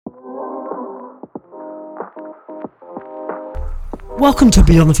Welcome to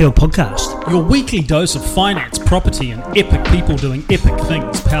Beyond the Field podcast. Your weekly dose of finance, property, and epic people doing epic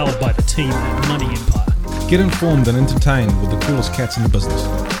things, powered by the team at Money Empire. Get informed and entertained with the coolest cats in the business.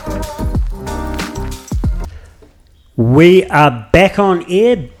 We are back on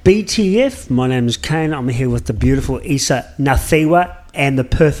air, BTF. My name is Kane. I'm here with the beautiful Isa Nathiwa and the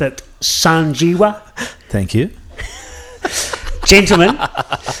perfect Sanjeewa. Thank you. Gentlemen,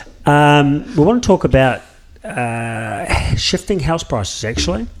 we want to talk about shifting house prices,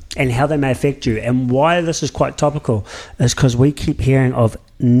 actually, and how they may affect you. And why this is quite topical is because we keep hearing of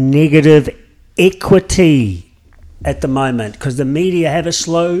negative equity at the moment because the media have a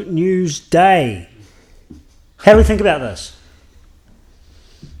slow news day. How do we think about this?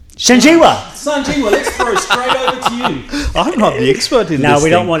 Sanjeewa, let's throw straight over to you. I'm not the expert in this. No, we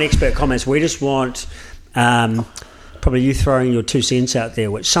don't want expert comments. We just want probably you throwing your 2 cents out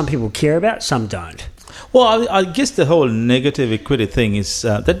there, which some people care about, some don't. Well, I guess the whole negative equity thing is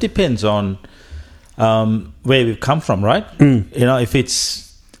that depends on where we've come from, right? You know, if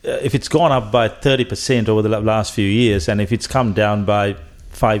it's gone up by 30% over the last few years, and if it's come down by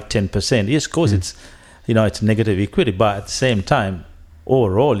 5-10%, yes, of course it's negative equity. But at the same time,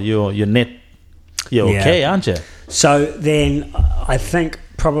 overall, you're net, okay, aren't you? So then, I think.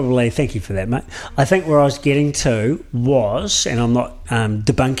 Probably, thank you for that, mate. I think where I was getting to was, and I'm not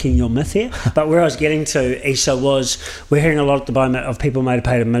debunking your myth here, but where I was getting to, Isa, was we're hearing a lot at the moment of people may have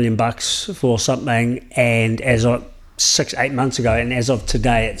paid $1 million for something, and as of 6-8 months ago, and as of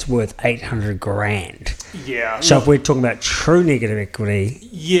today, it's worth $800,000. Yeah. So if we're talking about true negative equity,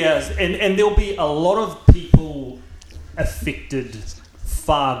 yes, and there'll be a lot of people affected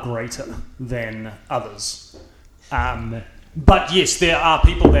far greater than others. But yes, there are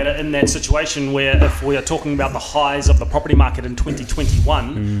people that are in that situation where if we are talking about the highs of the property market in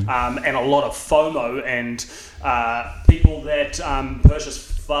 2021 and a lot of FOMO and people that purchase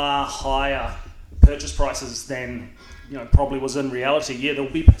far higher purchase prices than probably was in reality, there'll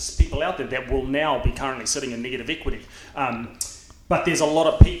be people out there that will now be currently sitting in negative equity. But there's a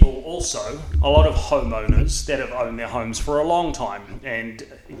lot of people also, a lot of homeowners that have owned their homes for a long time, and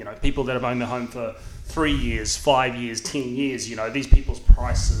people that have owned their home for 3 years, 5 years, 10 years, these people's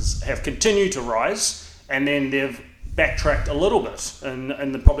prices have continued to rise, and then they've backtracked a little bit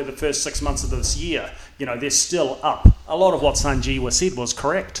in probably the first 6 months of this year. They're still up. A lot of what Sanjeewa said was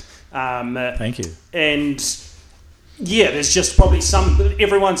correct. Thank you. And there's just probably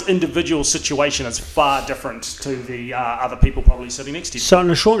everyone's individual situation is far different to the other people probably sitting next to you. So in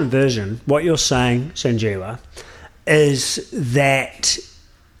a shortened version, what you're saying, Sanjeewa, is that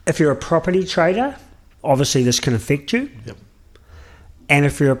if you're a property trader, obviously this can affect you. Yep. And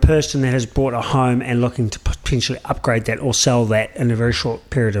if you're a person that has bought a home and looking to potentially upgrade that or sell that in a very short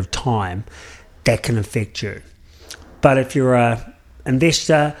period of time, that can affect you. But if you're a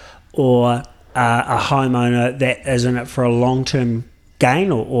investor or a homeowner that is in it for a long-term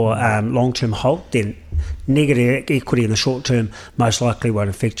gain or long-term hold, then negative equity in the short term most likely won't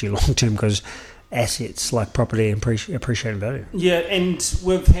affect you long-term because assets like property appreciate in value. Yeah, and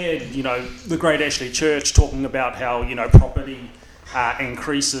we've had, the great Ashley Church talking about how, property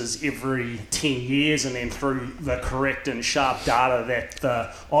increases every 10 years, and then through the correct and sharp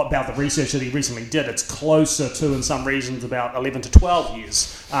data about the research that he recently did, it's closer to, in some regions, about 11 to 12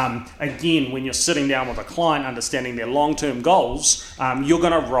 years. Again, when you're sitting down with a client, understanding their long-term goals, you're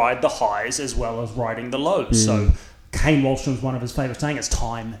going to ride the highs as well as riding the lows. So Kane Wallstrom's one of his favourite saying is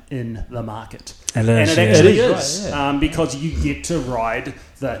time in the market. It actually is. Right, because you get to ride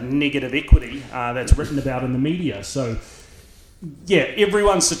the negative equity that's written about in the media. So,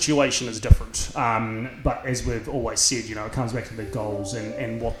 everyone's situation is different. But as we've always said, it comes back to the goals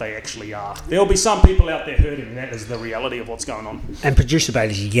and what they actually are. There'll be some people out there hurting. That is the reality of what's going on. And Producer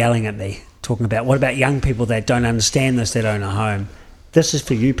Bailey's yelling at me, talking about, what about young people that don't understand this, that own a home? This is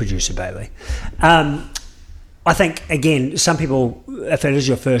for you, Producer Bailey. I think, again, some people, if it is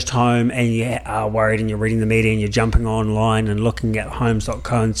your first home and you are worried and you're reading the media and you're jumping online and looking at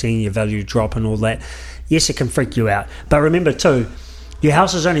homes.co and seeing your value drop and all that, yes, it can freak you out. But remember, too, your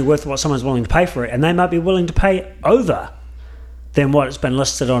house is only worth what someone's willing to pay for it, and they might be willing to pay over than what it's been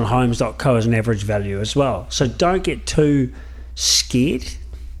listed on homes.co as an average value as well. So don't get too scared.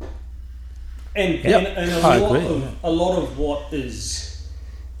 And a lot of what is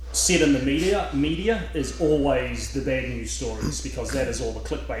said in the media is always the bad news stories, because that is all the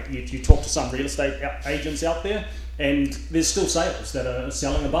clickbait. You talk to some real estate agents out there, and there's still sales that are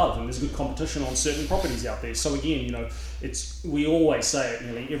selling above, and there's good competition on certain properties out there. So again, we always say it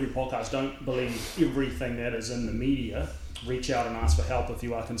nearly every podcast, don't believe everything that is in the media reach out and ask for help if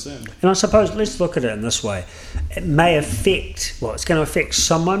you are concerned. And I suppose let's look at it in this way. It may affect, it's going to affect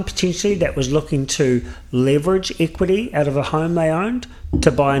someone potentially that was looking to leverage equity out of a home they owned to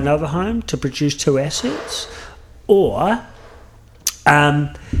buy another home to produce two assets, or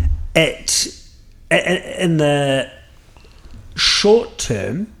in the short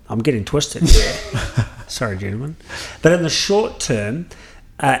term, I'm getting twisted here. Sorry, gentlemen. But in the short term,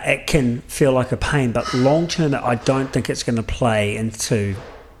 it can feel like a pain, but long term, I don't think it's going to play into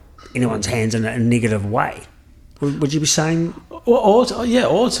anyone's hands in a negative way. Would you be saying? Well,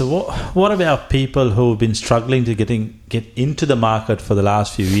 also, what about people who've been struggling to get into the market for the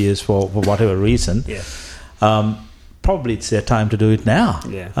last few years for whatever reason? Yeah. Probably it's their time to do it now.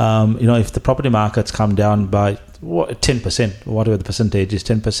 Yeah. If the property markets come down by 10%, whatever the percentage is,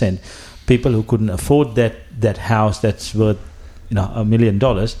 10%, people who couldn't afford that house that's worth $1 million,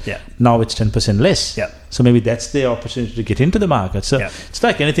 now it's 10% less. Yeah. So maybe that's their opportunity to get into the market. So Yeah. it's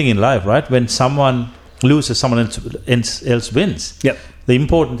like anything in life, right? When someone loses, someone else wins. Yep. The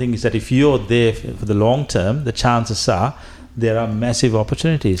important thing is that if you're there for the long term, the chances are there are massive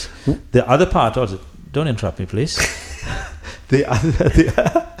opportunities. The other part also, don't interrupt me, please. The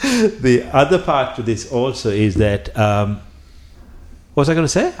other part to this also is that, what was I going to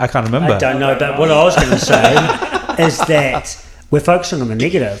say? I can't remember. I don't know, but what I was going to say is that we're focusing on the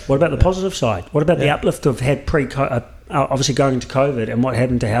negative. What about the positive side? What about the uplift we've had obviously going into COVID, and what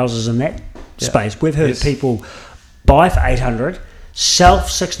happened to houses in that space? We've heard of people buy for 800, sell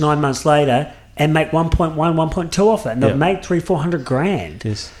 6-9 months later, and make 1.1, 1.2 off it, and they've made 300-400 grand.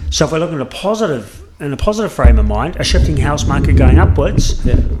 Yes. So if we're looking at in a positive frame of mind, a shifting house market going upwards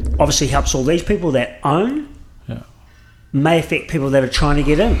obviously helps all these people that own, may affect people that are trying to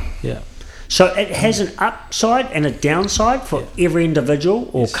get in. Yeah. So it has an upside and a downside for every individual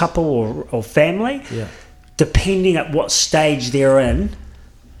or couple or family, depending at what stage they're in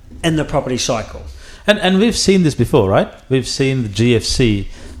the property cycle. And we've seen this before, right? We've seen the GFC.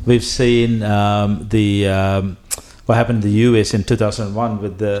 We've seen what happened in the US in 2001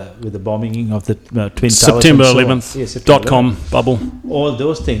 with the bombing of the Twin Towers. September 11th, .com bubble. All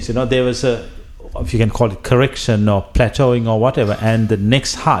those things, there was if you can call it correction or plateauing or whatever, and the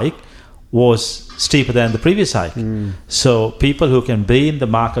next hike was steeper than the previous hike. So people who can be in the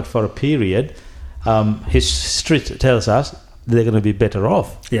market for a period, history tells us they're going to be better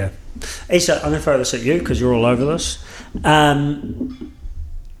off. Yeah. Isa, I'm going to throw this at you because you're all over this.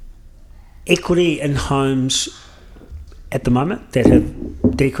 Equity in homes at the moment that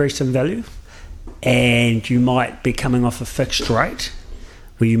have decreased in value, and you might be coming off a fixed rate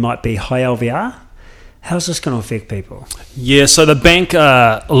where you might be high LVR. How's this going to affect people? Yeah, so the bank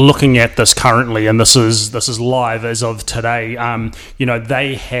are looking at this currently, and this is live as of today.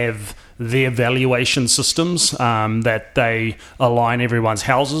 They have their valuation systems that they align everyone's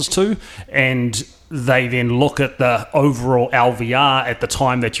houses to, and they then look at the overall LVR at the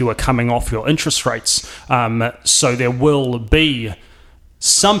time that you are coming off your interest rates. So there will be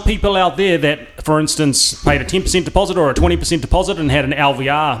some people out there that, for instance, paid a 10% deposit or a 20% deposit and had an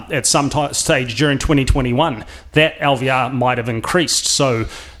LVR at some stage during 2021. That LVR might have increased. So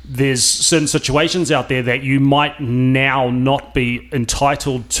there's certain situations out there that you might now not be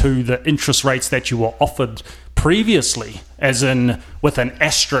entitled to the interest rates that you were offered previously, as in with an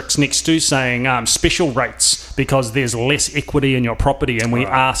asterisk next to saying special rates, because there's less equity in your property. And we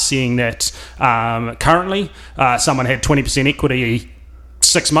are seeing that currently. Someone had 20% equity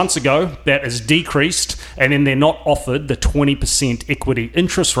 6 months ago, that is decreased, and then they're not offered the 20% equity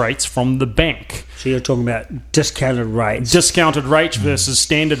interest rates from the bank. So you're talking about discounted rates. Discounted rates versus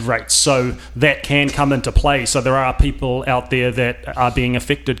standard rates. So that can come into play. So there are people out there that are being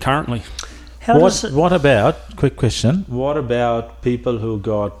affected currently. What about, quick question, what about people who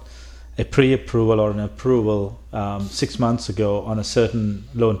got a pre-approval or an approval 6 months ago on a certain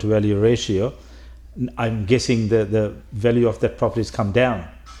loan-to-value ratio? I'm guessing the value of that property has come down.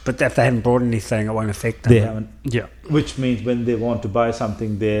 But if they haven't bought anything, it won't affect them. They haven't. Yeah. Which means when they want to buy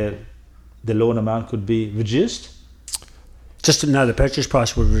something, the loan amount could be reduced? Just to know the purchase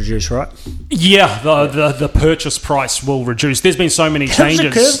price would reduce, right? Yeah, the purchase price will reduce. There's been so many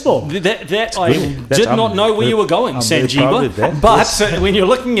changes. That's a curveball. That I did not know where you were going, Sanjeeva. But when you're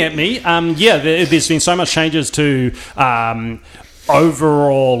looking at me, there's been so much changes to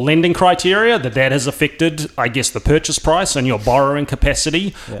overall lending criteria that has affected, I guess, the purchase price and your borrowing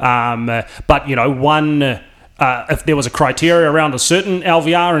capacity. Yeah. But if there was a criteria around a certain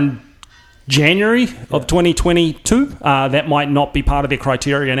LVR in January of 2022, that might not be part of their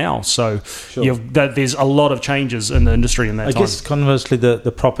criteria now. So there's a lot of changes in the industry in that time. I guess conversely,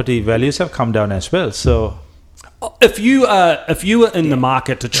 the property values have come down as well. So If you are in the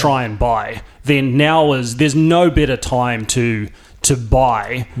market to try and buy, then there's no better time to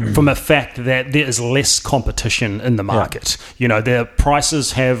buy from a fact that there is less competition in the market. You know, the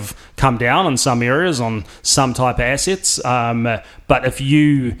prices have come down in some areas on some type of assets, but if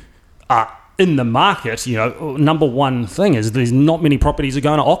you are in the market, you know, number one thing is there's not many properties are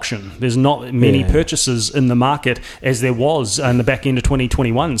going to auction. There's not many purchases in the market as there was in the back end of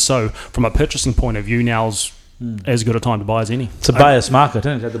 2021. So from a purchasing point of view, now's as good a time to buy as any. It's a buyer's market,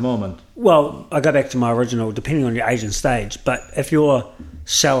 isn't it, at the moment? Well, I go back to my original, depending on your age and stage, but if you're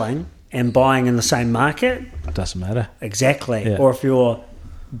selling and buying in the same market, It doesn't matter. exactly, Yeah. or if you're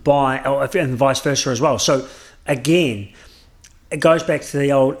buying, and vice versa as well. So again, it goes back to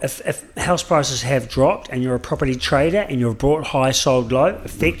the old, if house prices have dropped and you're a property trader and you've bought high, sold low, it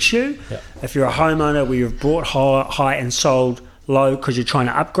affects you. Yeah. If you're a homeowner where you've bought high and sold low because you're trying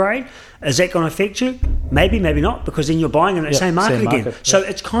to upgrade, is that going to affect you? Maybe, maybe not, because then you're buying in that same market again. market, So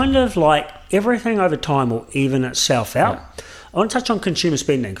it's kind of like everything over time will even itself out. I want to touch on consumer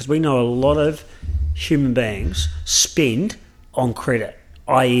spending because we know a lot of human beings spend on credit,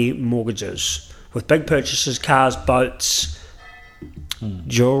 i.e. mortgages, with big purchases, cars, boats,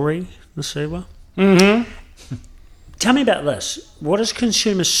 jewellery, Nasiba. Tell me about this. What is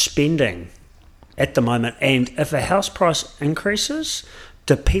consumer spending at the moment? And if a house price increases,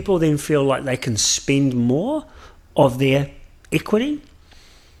 do people then feel like they can spend more of their equity?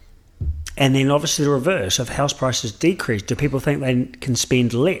 And then obviously the reverse, if house prices decrease, do people think they can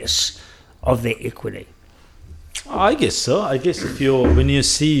spend less of their equity? I guess so. I guess when you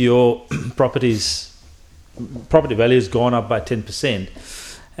see your property value has gone up by 10%,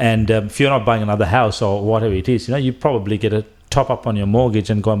 and if you're not buying another house or whatever it is, you know, you probably get a top up on your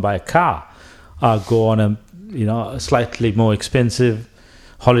mortgage and go and buy a car, go on a slightly more expensive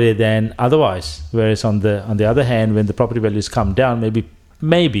holiday than otherwise. Whereas on the other hand, when the property values come down,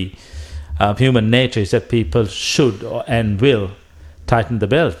 maybe human nature is that people should and will tighten the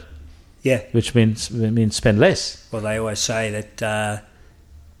belt. Yeah. Which means spend less. Well, they always say that,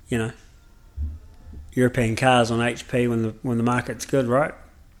 European cars on HP when the market's good, right?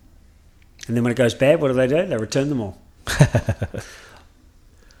 And then when it goes bad, what do? They return them all.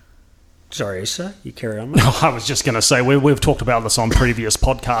 Sorry, Issa, you carry on. Mate. I was just going to say, we've talked about this on previous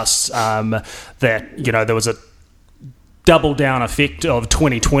podcasts, that, you know, there was a double down effect of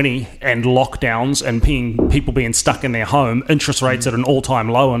 2020 and lockdowns and people being stuck in their home, interest rates at an all-time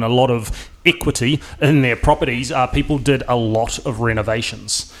low and a lot of equity in their properties. People did a lot of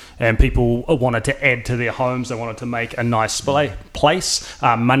renovations and people wanted to add to their homes. They wanted to make a nice place.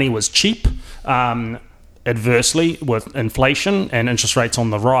 Money was cheap. Adversely, with inflation and interest rates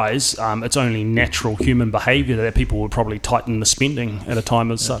on the rise, it's only natural human behaviour that people would probably tighten the spending at a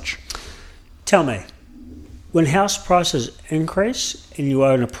time as such. Tell me, when house prices increase and you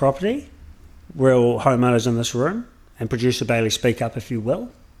own a property, we're all homeowners in this room, and Producer Bailey, speak up if you will.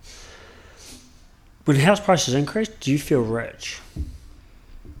 When house prices increase, do you feel rich?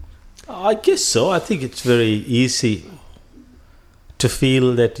 I guess so. I think it's very easy to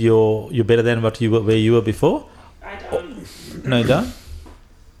feel that you're better than where you were before. I don't. No, you don't?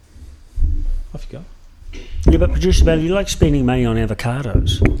 Off you go. Yeah, but Producer Bailey, you like spending money on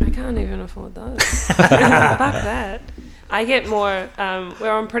avocados. I can't even afford those. Fuck that. I get more.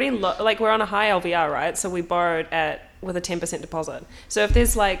 We're on pretty we're on a high LVR, right? So we borrowed with a 10% deposit. So if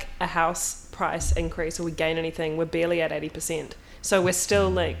there's like a house price increase or we gain anything, we're barely at 80%. So we're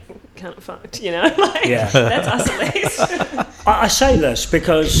still like kind of fucked, you know? That's us at least. I say this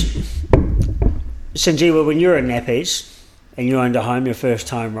because, Sanjeewa, when you were in Nappies and you owned a home your first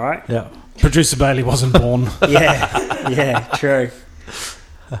time, right? Yeah. Producer Bailey wasn't born. Yeah, true.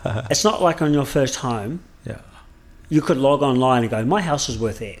 It's not like on your first home, you could log online and go, my house is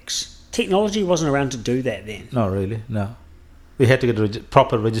worth X. Technology wasn't around to do that then. Not really, no. We had to get a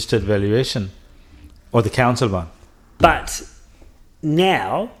proper registered valuation or the council one. But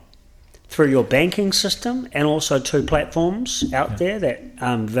now, through your banking system and also 2 platforms out there that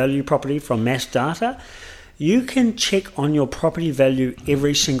value property from mass data, you can check on your property value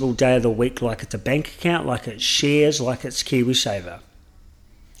every single day of the week, like it's a bank account, like it's shares, like it's KiwiSaver.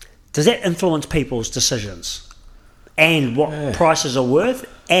 Does that influence people's decisions and what prices are worth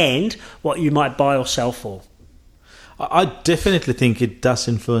and what you might buy or sell for? I definitely think it does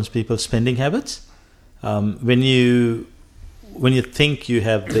influence people's spending habits. When you think you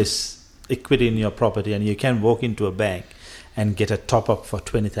have this equity in your property and you can walk into a bank and get a top-up for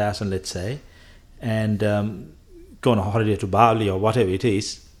 20,000, let's say, and go on a holiday to Bali or whatever it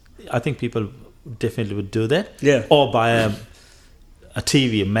is, I think people definitely would do that. Yeah. Or buy a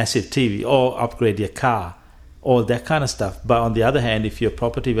TV, a massive TV, or upgrade your car. all that kind of stuff. But on the other hand, if your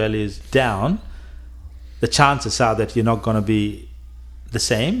property value is down, the chances are that you're not going to be the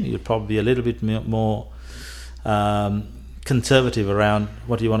same. You'll probably be a little bit more conservative around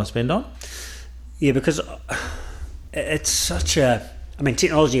what you want to spend on. Yeah, because it's such a... I mean,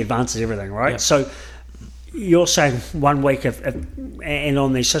 technology advances everything, right? Yeah. So you're saying 1 week and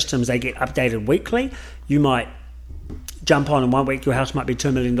on these systems they get updated weekly. You might jump on in 1 week, your house might be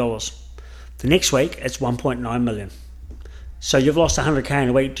 $2 million. The next week, it's 1.9 million. So you've lost 100K in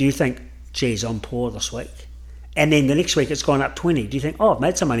a week. Do you think, geez, I'm poor this week? And then the next week, it's gone up 20. Do you think, oh, I've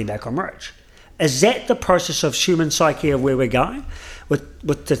made some money back, I'm rich? Is that the process of human psyche of where we're going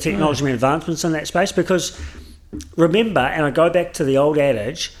with the technology and advancements in that space? Because remember, and I go back to the old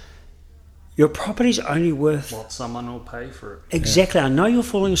adage, your property's only worth... What someone will pay for it. Exactly. I know you're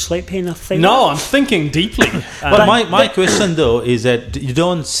falling asleep here, nothing. No, I'm thinking deeply. But my question, though, is that you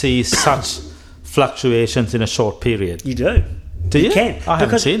don't see such fluctuations in a short period. You do. Do you? You can. I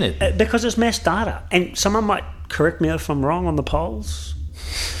haven't seen it. Because it's mass data. And someone might correct me if I'm wrong on the polls.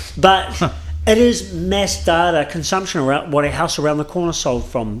 But it is mass data consumption around what a house around the corner sold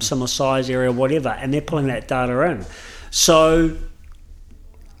from, similar size area, whatever. And they're pulling that data in. So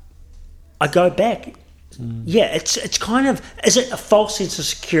I go back. Yeah, it's kind of... Is it a false sense of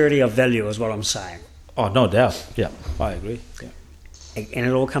security of value is what I'm saying. Oh, no doubt. Yeah, I agree. Yeah. And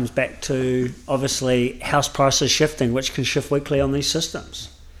it all comes back to, obviously, house prices shifting, which can shift weekly on these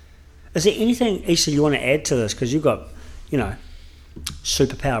systems. Is there anything, Issa, you want to add to this? Because you've got,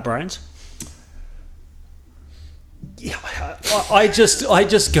 superpower brains. Yeah, I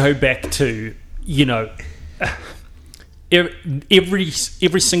just go back to, every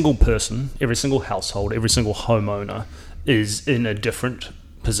single person, every single household, every single homeowner is in a different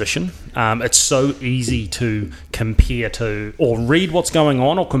position. It's so easy to compare to or read what's going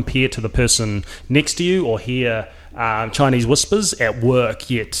on or compare to the person next to you or hear Chinese whispers at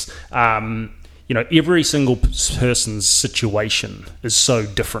work, yet every single person's situation is so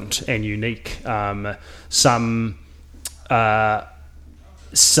different and unique. Some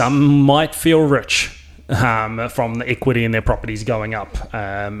might feel rich from the equity in their properties going up.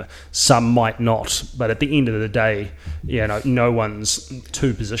 Some might not, but at the end of the day, no one's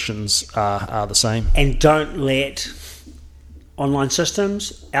two positions are the same. And don't let online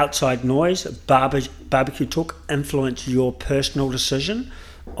systems, outside noise, barbecue talk influence your personal decision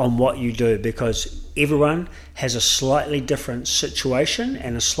on what you do, because everyone has a slightly different situation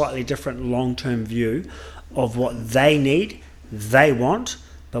and a slightly different long-term view of what they need, they want.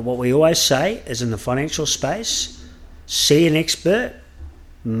 But what we always say is, in the financial space, see an expert,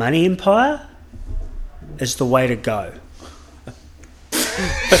 money empire is the way to go.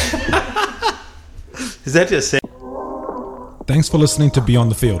 Is that your saying? Thanks for listening to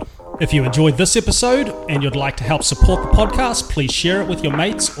Beyond the Field. If you enjoyed this episode and you'd like to help support the podcast, please share it with your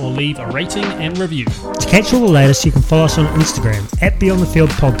mates or leave a rating and review. To catch all the latest, you can follow us on Instagram at Beyond the Field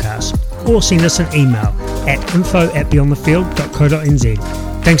Podcast, or send us an email at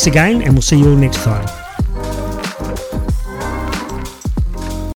info@beyondthefield.co.nz. Thanks again, and we'll see you all next time.